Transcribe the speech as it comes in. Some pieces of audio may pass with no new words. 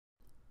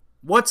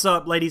What's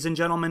up, ladies and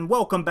gentlemen?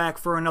 Welcome back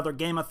for another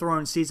Game of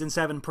Thrones Season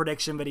 7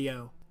 prediction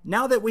video.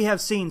 Now that we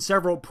have seen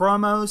several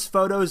promos,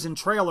 photos, and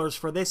trailers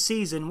for this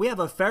season, we have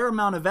a fair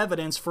amount of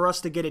evidence for us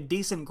to get a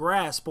decent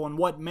grasp on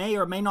what may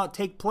or may not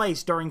take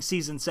place during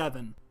Season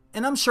 7.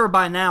 And I'm sure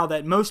by now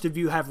that most of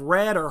you have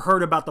read or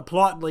heard about the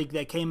plot leak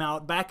that came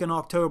out back in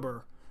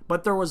October.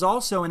 But there was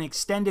also an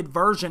extended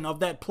version of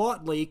that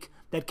plot leak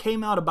that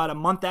came out about a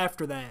month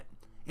after that.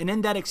 And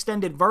in that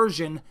extended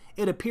version,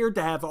 it appeared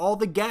to have all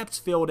the gaps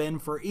filled in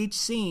for each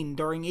scene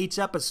during each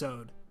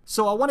episode.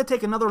 So I want to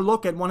take another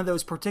look at one of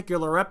those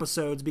particular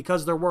episodes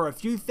because there were a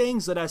few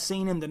things that I've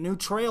seen in the new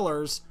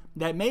trailers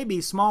that may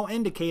be small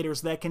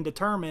indicators that can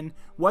determine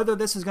whether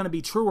this is going to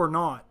be true or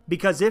not.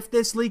 Because if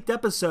this leaked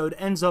episode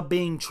ends up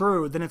being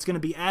true, then it's going to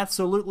be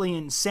absolutely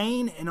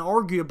insane and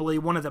arguably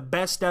one of the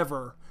best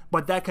ever.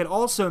 But that could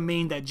also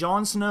mean that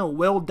Jon Snow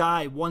will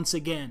die once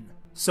again.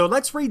 So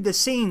let's read the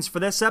scenes for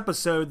this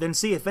episode, then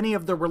see if any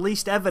of the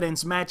released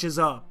evidence matches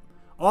up.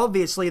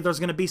 Obviously, there's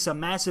going to be some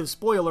massive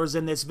spoilers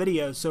in this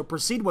video, so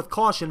proceed with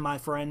caution, my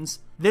friends.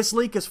 This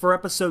leak is for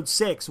episode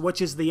 6,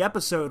 which is the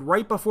episode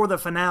right before the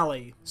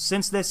finale.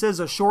 Since this is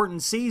a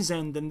shortened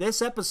season, then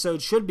this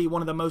episode should be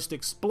one of the most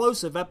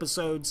explosive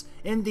episodes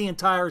in the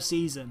entire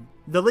season.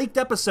 The leaked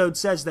episode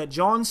says that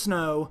Jon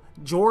Snow,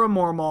 Jorah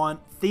Mormont,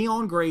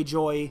 Theon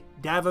Greyjoy,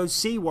 Davos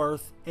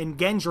Seaworth, and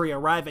Gendry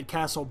arrive at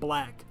Castle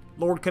Black.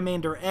 Lord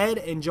Commander Ed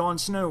and Jon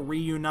Snow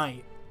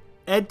reunite.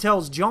 Ed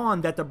tells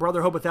Jon that the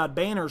Brotherhood Without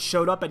Banners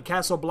showed up at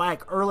Castle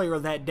Black earlier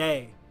that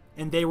day,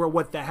 and they were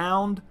with the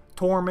Hound,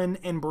 Tormund,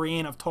 and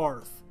Brienne of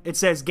Tarth. It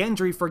says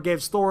Gendry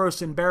forgives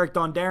Thoros and Beric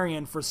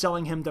Dondarrion for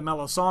selling him to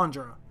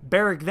Melisandre.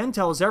 Beric then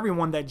tells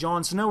everyone that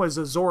Jon Snow is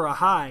Azor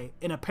Ahai,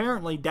 and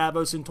apparently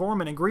Davos and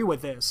Tormund agree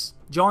with this.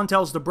 Jon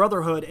tells the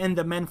Brotherhood and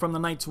the men from the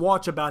Night's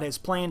Watch about his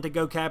plan to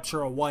go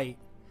capture a White.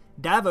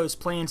 Davos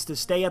plans to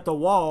stay at the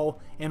Wall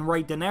and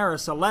write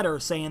Daenerys a letter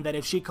saying that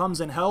if she comes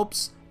and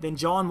helps, then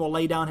Jon will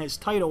lay down his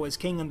title as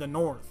king in the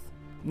north.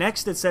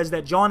 Next, it says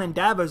that Jon and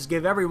Davos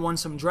give everyone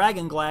some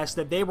dragon glass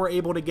that they were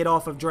able to get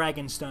off of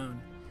Dragonstone.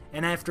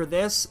 And after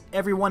this,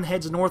 everyone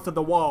heads north of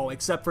the Wall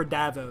except for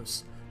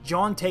Davos.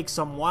 Jon takes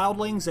some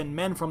wildlings and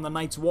men from the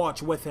Night's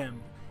Watch with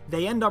him.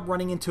 They end up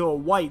running into a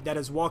White that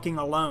is walking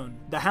alone.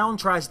 The Hound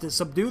tries to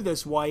subdue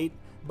this White,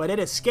 but it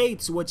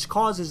escapes, which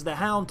causes the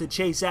Hound to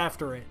chase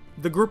after it.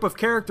 The group of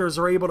characters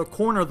are able to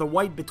corner the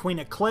White between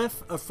a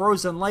cliff, a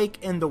frozen lake,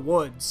 and the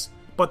woods.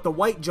 But the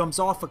White jumps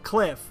off a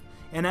cliff,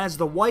 and as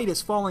the White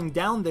is falling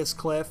down this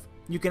cliff,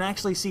 you can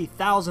actually see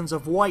thousands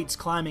of Whites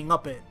climbing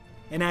up it.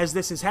 And as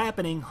this is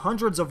happening,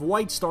 hundreds of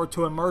Whites start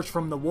to emerge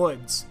from the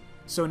woods.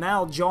 So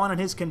now Jon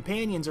and his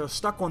companions are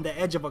stuck on the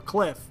edge of a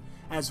cliff,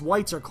 as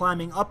Whites are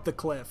climbing up the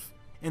cliff,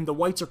 and the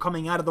Whites are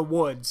coming out of the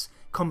woods,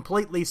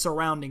 completely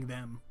surrounding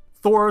them.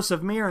 Thoros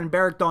of Myr and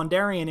Beric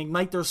Dondarrion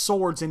ignite their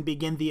swords and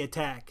begin the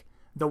attack.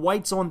 The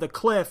Whites on the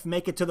cliff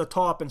make it to the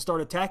top and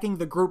start attacking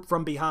the group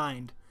from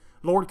behind.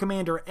 Lord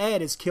Commander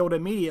Ed is killed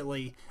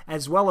immediately,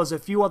 as well as a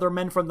few other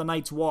men from the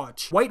Night's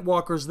Watch. White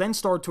Walkers then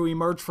start to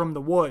emerge from the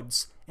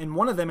woods, and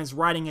one of them is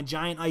riding a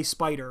giant ice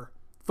spider.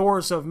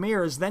 Thoros of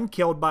Myr is then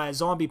killed by a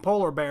zombie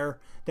polar bear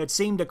that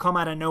seemed to come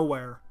out of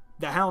nowhere.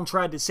 The Hound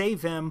tried to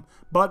save him,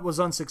 but was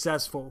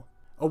unsuccessful.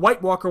 A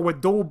White Walker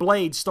with dual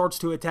blades starts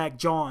to attack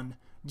Jon.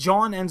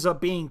 Jon ends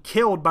up being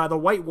killed by the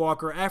White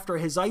Walker after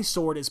his ice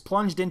sword is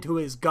plunged into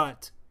his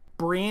gut.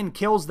 Brienne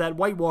kills that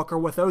White Walker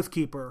with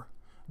Oathkeeper.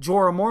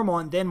 Jorah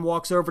Mormont then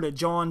walks over to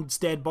Jon's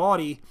dead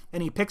body,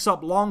 and he picks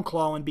up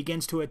Longclaw and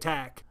begins to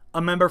attack. A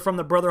member from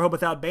the Brotherhood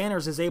Without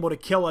Banners is able to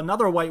kill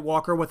another White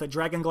Walker with a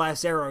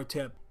dragonglass arrow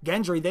tip.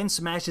 Gendry then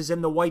smashes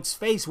in the White's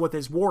face with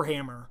his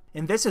warhammer,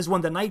 and this is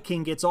when the Night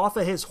King gets off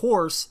of his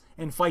horse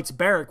and fights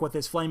Beric with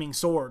his flaming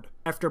sword.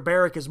 After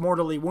Beric is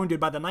mortally wounded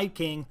by the Night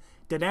King,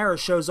 Daenerys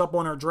shows up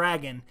on her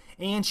dragon,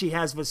 and she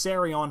has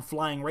Viserion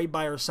flying right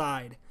by her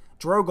side.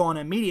 Drogon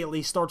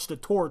immediately starts to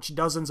torch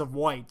dozens of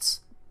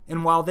Whites.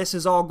 And while this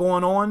is all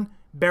going on,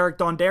 Beric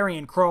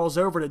Dondarrion crawls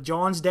over to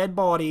Jon's dead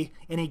body,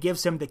 and he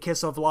gives him the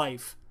kiss of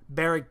life.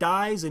 Beric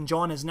dies, and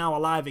Jon is now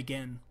alive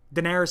again.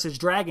 Daenerys'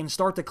 dragons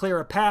start to clear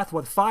a path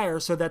with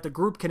fire so that the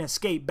group can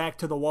escape back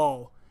to the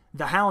Wall.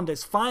 The Hound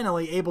is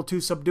finally able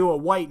to subdue a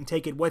White and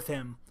take it with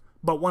him,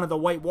 but one of the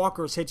White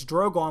Walkers hits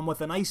Drogon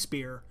with an ice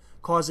spear,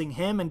 causing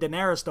him and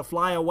Daenerys to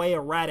fly away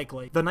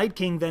erratically. The Night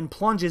King then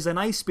plunges an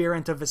ice spear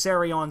into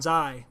Viserion's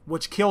eye,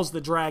 which kills the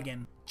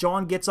dragon.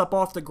 Jon gets up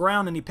off the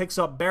ground and he picks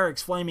up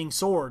Beric's flaming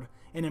sword,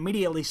 and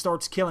immediately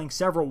starts killing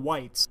several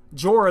Whites.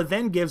 Jorah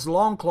then gives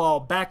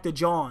Longclaw back to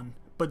Jon,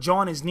 but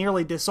Jon is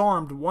nearly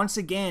disarmed once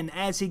again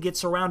as he gets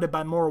surrounded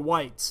by more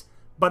Whites.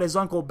 But his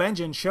uncle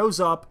Benjen shows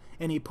up,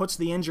 and he puts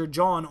the injured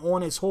Jon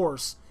on his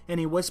horse, and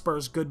he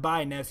whispers,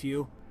 "Goodbye,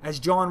 nephew." As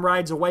Jon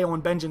rides away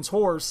on Benjen's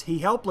horse, he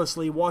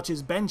helplessly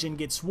watches Benjen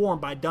get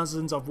swarmed by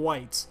dozens of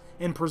Whites,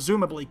 and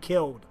presumably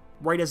killed.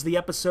 Right as the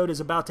episode is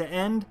about to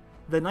end,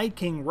 the Night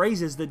King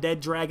raises the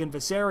dead dragon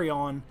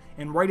Viserion,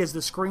 and right as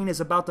the screen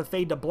is about to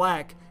fade to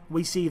black,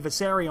 we see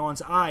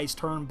Viserion's eyes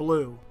turn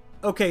blue.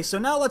 Okay, so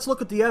now let's look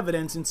at the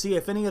evidence and see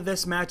if any of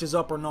this matches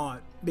up or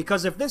not.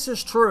 Because if this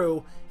is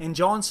true, and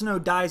Jon Snow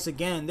dies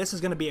again, this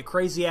is going to be a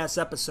crazy ass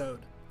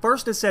episode.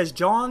 First it says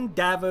Jon,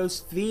 Davos,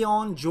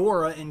 Theon,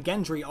 Jorah, and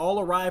Gendry all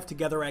arrived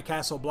together at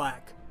Castle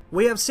Black.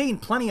 We have seen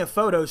plenty of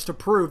photos to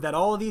prove that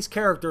all of these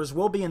characters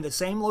will be in the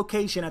same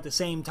location at the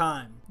same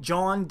time.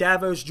 Jon,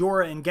 Davos,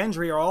 Jorah, and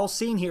Gendry are all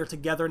seen here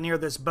together near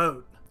this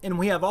boat. And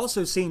we have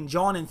also seen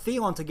Jon and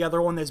Theon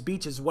together on this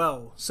beach as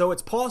well, so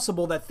it's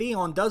possible that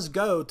Theon does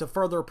go to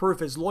further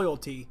prove his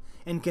loyalty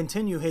and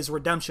continue his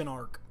redemption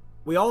arc.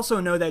 We also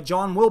know that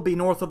Jon will be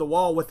north of the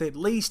Wall with at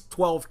least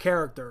 12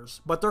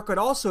 characters, but there could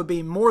also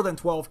be more than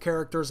 12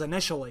 characters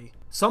initially.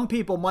 Some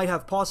people might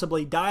have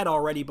possibly died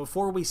already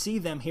before we see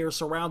them here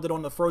surrounded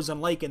on the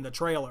frozen lake in the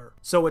trailer.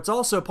 So it's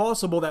also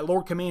possible that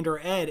Lord Commander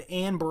Ed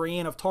and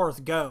Brienne of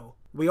Tarth go.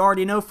 We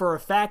already know for a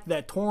fact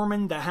that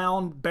Tormund, the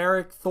Hound,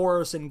 Beric,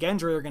 Thoros, and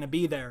Gendry are going to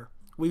be there.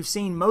 We've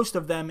seen most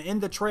of them in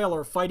the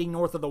trailer fighting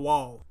north of the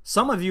Wall.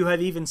 Some of you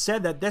have even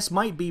said that this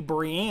might be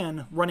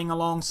Brienne running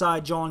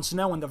alongside Jon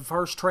Snow in the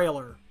first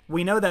trailer.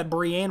 We know that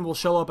Brienne will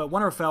show up at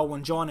Winterfell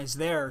when Jon is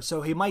there,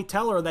 so he might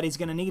tell her that he's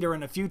going to need her in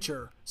the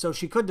future, so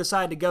she could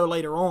decide to go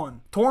later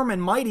on.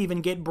 Tormund might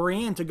even get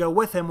Brienne to go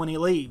with him when he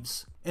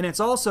leaves. And it's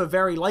also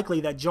very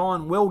likely that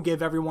Jon will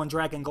give everyone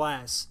Dragon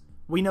Glass.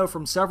 We know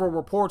from several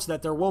reports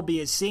that there will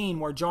be a scene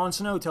where Jon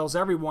Snow tells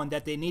everyone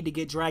that they need to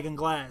get Dragon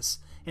Glass,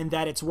 and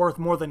that it's worth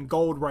more than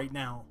gold right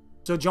now.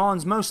 So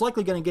Jon's most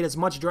likely going to get as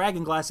much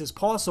Dragon Glass as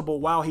possible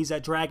while he's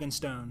at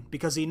Dragonstone,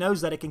 because he knows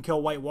that it can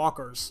kill White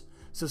Walkers.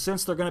 So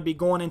since they're going to be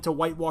going into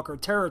White Walker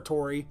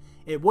territory,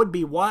 it would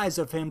be wise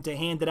of him to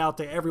hand it out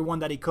to everyone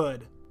that he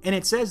could. And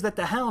it says that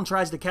the Hound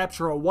tries to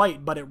capture a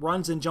White, but it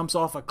runs and jumps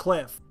off a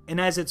cliff. And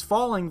as it's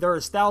falling, there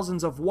is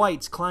thousands of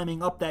Whites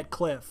climbing up that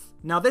cliff.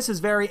 Now this is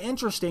very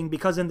interesting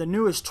because in the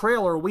newest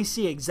trailer we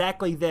see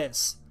exactly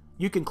this.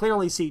 You can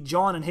clearly see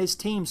Jon and his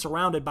team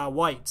surrounded by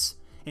Whites.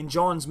 And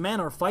Jon's men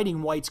are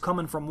fighting Whites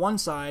coming from one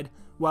side,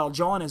 while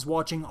Jon is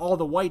watching all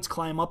the Whites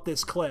climb up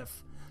this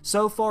cliff.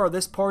 So far,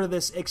 this part of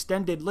this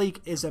extended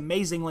leak is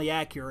amazingly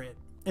accurate.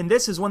 And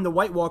this is when the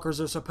White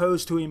Walkers are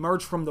supposed to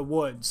emerge from the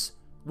woods.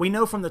 We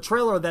know from the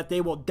trailer that they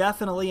will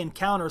definitely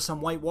encounter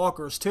some White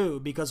Walkers too,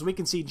 because we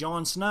can see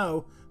Jon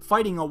Snow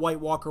fighting a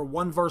White Walker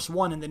 1 vs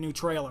 1 in the new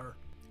trailer.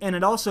 And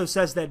it also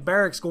says that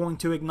Beric's going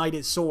to ignite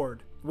his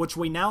sword, which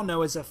we now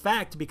know is a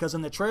fact because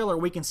in the trailer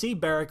we can see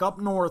Beric up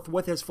north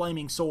with his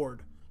flaming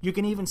sword. You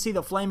can even see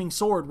the flaming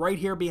sword right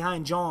here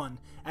behind Jon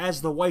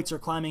as the Whites are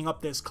climbing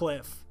up this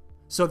cliff.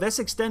 So this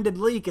extended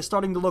leak is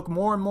starting to look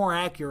more and more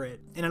accurate,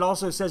 and it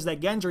also says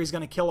that Gendry's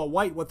going to kill a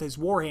White with his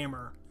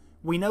Warhammer.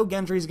 We know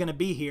Gendry's going to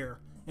be here,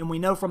 and we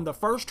know from the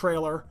first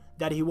trailer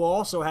that he will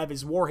also have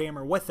his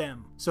Warhammer with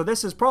him. So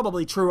this is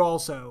probably true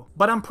also.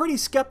 But I'm pretty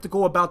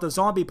skeptical about the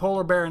zombie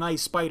polar bear and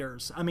ice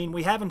spiders. I mean,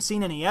 we haven't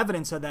seen any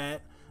evidence of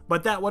that,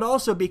 but that would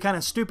also be kind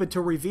of stupid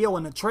to reveal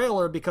in the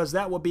trailer because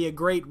that would be a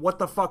great what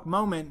the fuck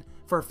moment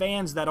for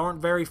fans that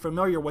aren't very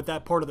familiar with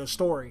that part of the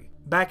story.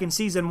 Back in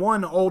Season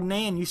 1, Old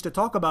Nan used to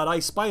talk about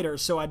ice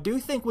spiders, so I do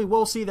think we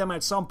will see them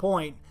at some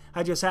point.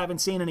 I just haven't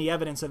seen any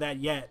evidence of that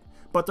yet.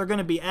 But they're going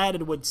to be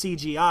added with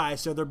CGI,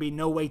 so there'll be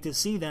no way to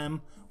see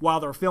them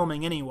while they're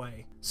filming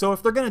anyway. So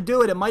if they're going to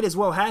do it, it might as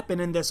well happen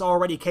in this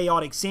already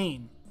chaotic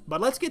scene. But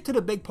let's get to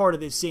the big part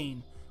of this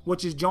scene,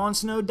 which is Jon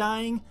Snow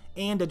dying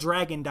and a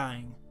dragon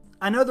dying.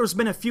 I know there's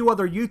been a few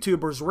other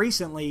YouTubers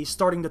recently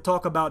starting to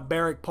talk about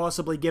Beric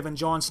possibly giving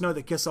Jon Snow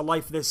the kiss of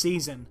life this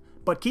season,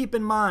 but keep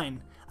in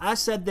mind, I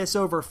said this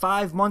over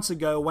 5 months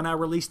ago when I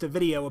released a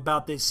video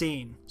about this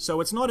scene,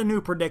 so it's not a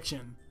new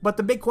prediction. But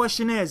the big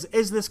question is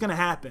this going to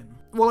happen?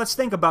 Well, let's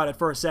think about it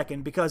for a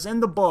second, because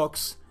in the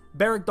books,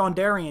 Beric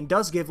Dondarrion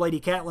does give Lady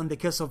Catelyn the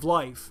kiss of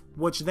life,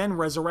 which then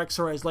resurrects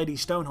her as Lady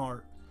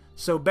Stoneheart.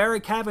 So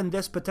Beric having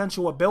this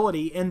potential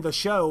ability in the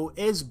show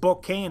is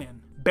book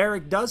canon.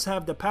 Beric does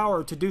have the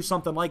power to do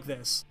something like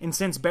this, and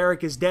since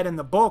Beric is dead in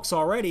the books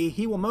already,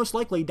 he will most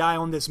likely die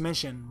on this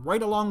mission,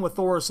 right along with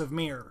Thoros of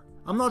Myr.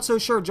 I'm not so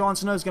sure Jon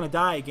Snow's gonna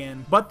die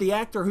again, but the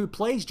actor who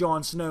plays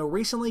Jon Snow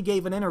recently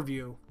gave an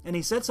interview, and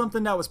he said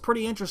something that was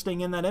pretty interesting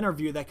in that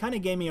interview that kinda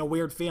gave me a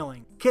weird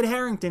feeling. Kit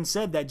Harington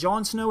said that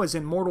Jon Snow is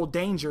in mortal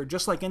danger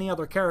just like any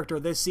other character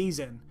this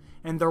season,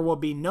 and there will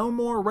be no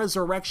more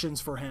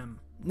resurrections for him.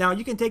 Now,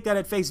 you can take that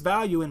at face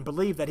value and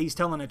believe that he's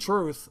telling the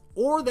truth,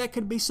 or that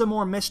could be some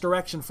more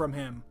misdirection from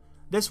him.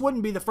 This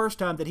wouldn't be the first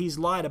time that he's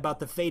lied about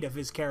the fate of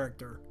his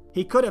character.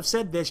 He could have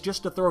said this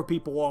just to throw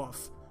people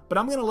off, but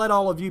I'm going to let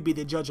all of you be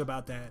the judge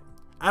about that.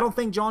 I don't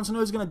think Jon Snow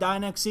is going to die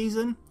next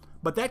season,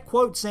 but that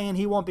quote saying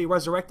he won't be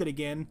resurrected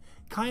again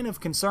kind of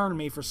concerned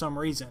me for some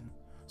reason.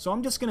 So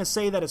I'm just going to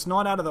say that it's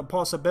not out of the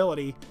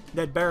possibility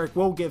that Beric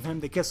will give him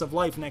the kiss of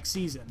life next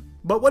season.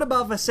 But what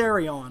about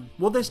Viserion?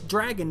 Will this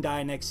dragon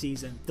die next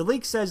season? The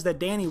leak says that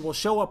Dany will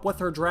show up with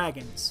her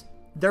dragons.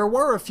 There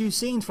were a few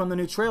scenes from the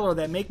new trailer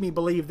that make me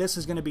believe this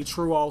is going to be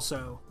true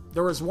also.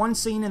 There is one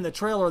scene in the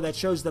trailer that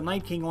shows the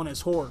Night King on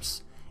his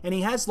horse, and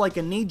he has like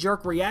a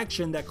knee-jerk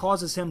reaction that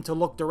causes him to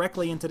look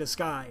directly into the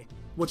sky.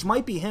 which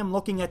might be him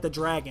looking at the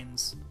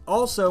dragons.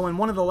 Also, in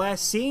one of the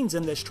last scenes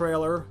in this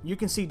trailer, you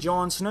can see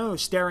Jon Snow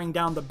staring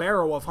down the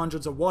barrel of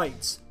hundreds of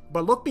whites.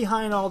 But look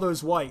behind all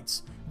those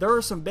whites. There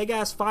are some big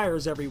ass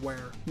fires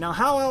everywhere. Now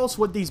how else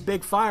would these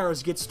big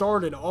fires get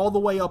started all the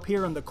way up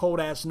here in the cold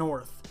ass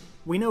north?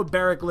 We know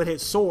Beric lit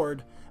his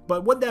sword,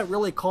 but would that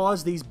really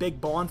cause these big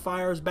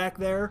bonfires back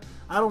there?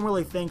 I don't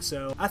really think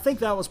so. I think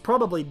that was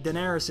probably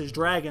Daenerys'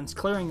 dragons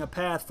clearing a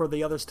path for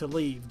the others to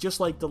leave, just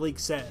like the leak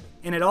said.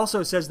 And it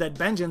also says that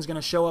Benjen's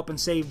gonna show up and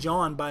save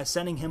Jon by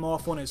sending him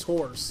off on his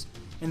horse.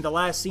 And the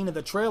last scene of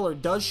the trailer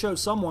does show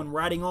someone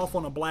riding off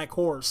on a black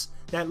horse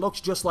that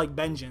looks just like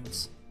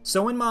Benjen's.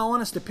 So in my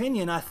honest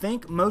opinion, I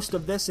think most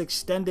of this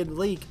extended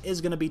leak is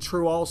going to be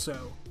true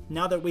also.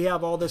 Now that we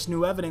have all this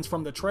new evidence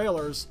from the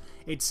trailers,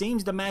 it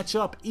seems to match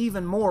up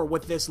even more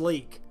with this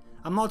leak.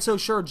 I'm not so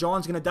sure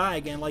Jon's going to die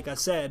again like I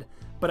said,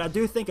 but I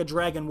do think a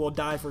dragon will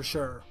die for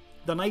sure.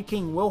 The Night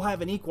King will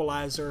have an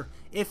equalizer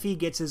if he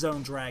gets his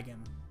own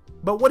dragon.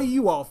 But what do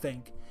you all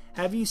think?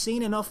 Have you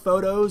seen enough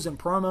photos and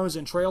promos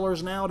and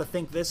trailers now to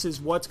think this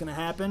is what's going to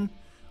happen?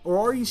 Or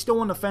are you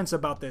still on the fence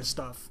about this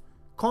stuff?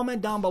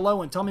 Comment down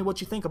below and tell me what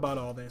you think about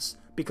all this,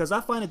 because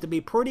I find it to be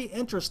pretty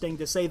interesting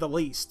to say the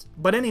least.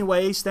 But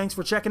anyways, thanks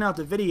for checking out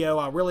the video,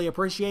 I really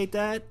appreciate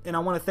that, and I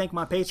want to thank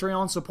my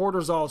Patreon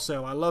supporters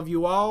also. I love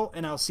you all,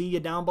 and I'll see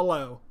you down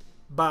below.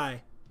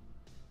 Bye.